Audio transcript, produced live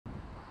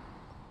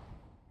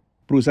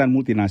Perusahaan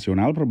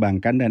multinasional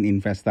perbankan dan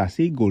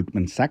investasi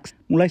Goldman Sachs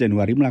mulai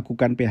Januari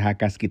melakukan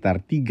PHK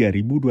sekitar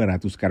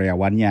 3.200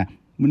 karyawannya,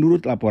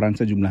 menurut laporan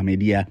sejumlah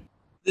media.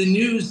 The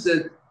news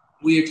that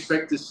we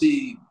expect to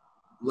see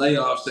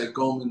layoffs at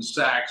Goldman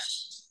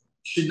Sachs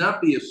should not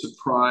be a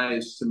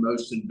surprise to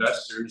most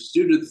investors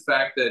due to the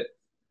fact that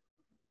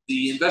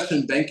the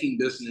investment banking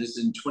business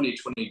in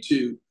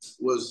 2022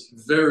 was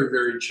very,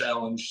 very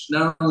challenged,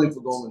 not only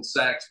for Goldman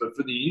Sachs, but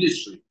for the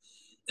industry.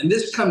 And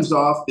this comes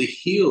off the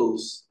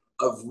heels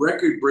of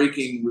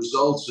record-breaking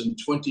results in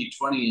 2020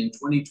 and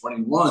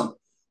 2021,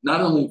 not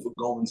only for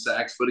Goldman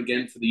Sachs, but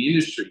again for the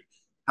industry.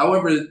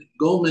 However,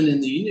 Goldman in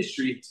the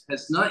industry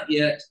has not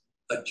yet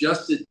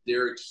adjusted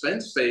their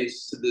expense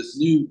base to this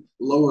new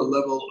lower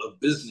level of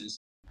business.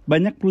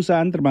 Banyak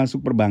perusahaan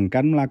termasuk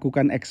perbankan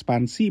melakukan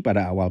ekspansi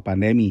pada awal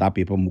pandemi,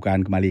 tapi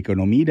pembukaan kembali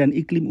ekonomi dan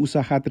iklim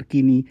usaha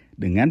terkini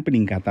dengan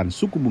peningkatan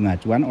suku bunga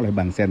acuan oleh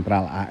Bank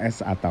Sentral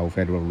AS atau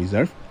Federal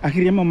Reserve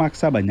akhirnya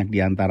memaksa banyak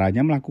di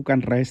antaranya melakukan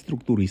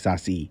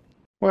restrukturisasi.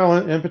 Well,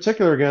 in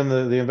particular, again,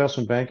 the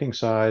investment banking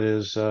side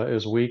is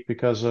weak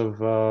because of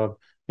a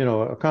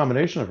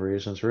combination of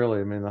reasons, really.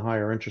 I mean, the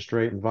higher interest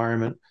rate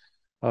environment,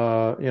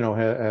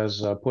 has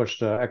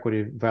pushed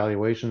equity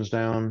valuations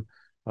down.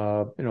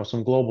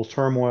 Some global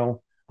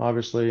turmoil.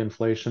 Obviously,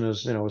 inflation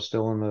is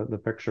still in the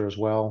picture as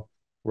well.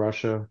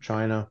 Russia,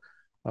 China,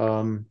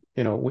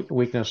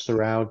 weakness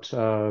throughout.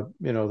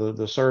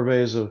 The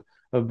surveys of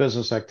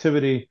business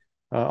activity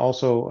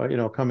also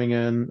coming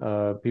in.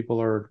 People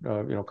are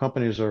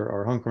companies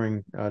are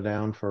hunkering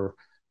down for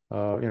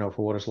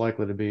what is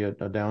likely to be a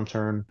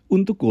downturn.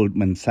 Untuk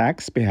Goldman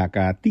Sachs,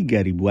 PHK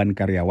 3.000-an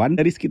karyawan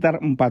dari sekitar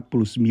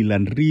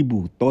 49.000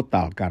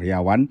 total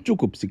karyawan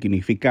cukup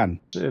signifikan.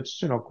 It's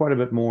quite a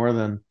bit more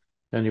than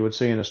you would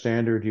see in a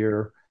standard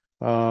year.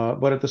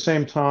 But at the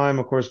same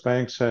time, of course,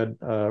 banks had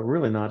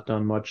really not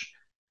done much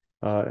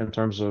in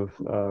terms of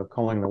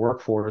culling the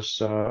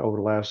workforce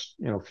over the last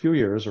few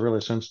years, or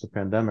really since the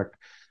pandemic.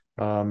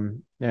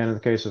 And in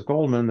the case of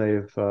Goldman,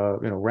 they've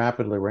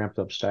rapidly ramped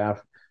up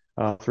staff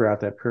throughout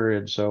that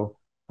period. So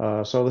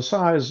the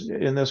size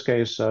in this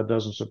case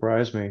doesn't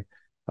surprise me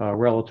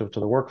relative to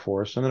the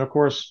workforce. And then, of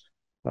course,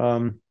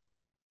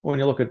 when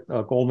you look at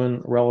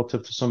Goldman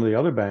relative to some of the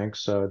other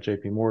banks,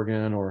 J.P.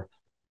 Morgan or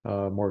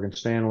Morgan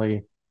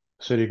Stanley,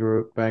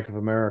 Citigroup, Bank of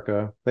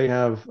America, they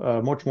have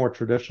much more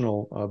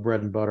traditional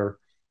bread and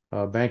butter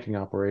banking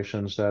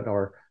operations that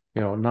are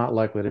not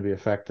likely to be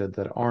affected,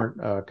 that aren't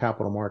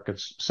capital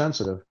markets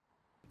sensitive.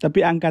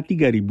 Tapi angka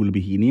 3.000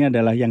 lebih ini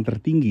adalah yang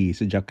tertinggi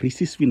sejak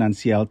krisis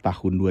finansial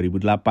tahun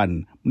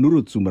 2008,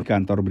 menurut sumber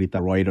kantor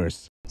berita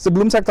Reuters.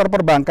 Sebelum sektor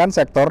perbankan,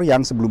 sektor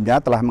yang sebelumnya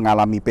telah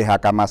mengalami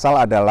PHK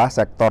massal adalah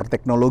sektor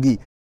teknologi.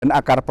 Dan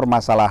akar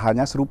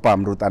permasalahannya serupa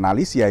menurut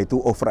analis, yaitu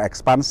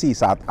overekspansi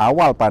saat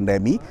awal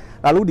pandemi,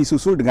 lalu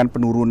disusul dengan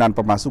penurunan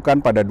pemasukan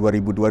pada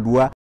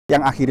 2022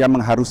 yang akhirnya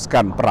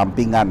mengharuskan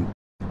perampingan.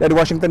 Dari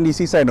Washington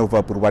DC, saya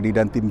Nova Purwadi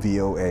dan tim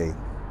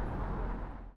VOA.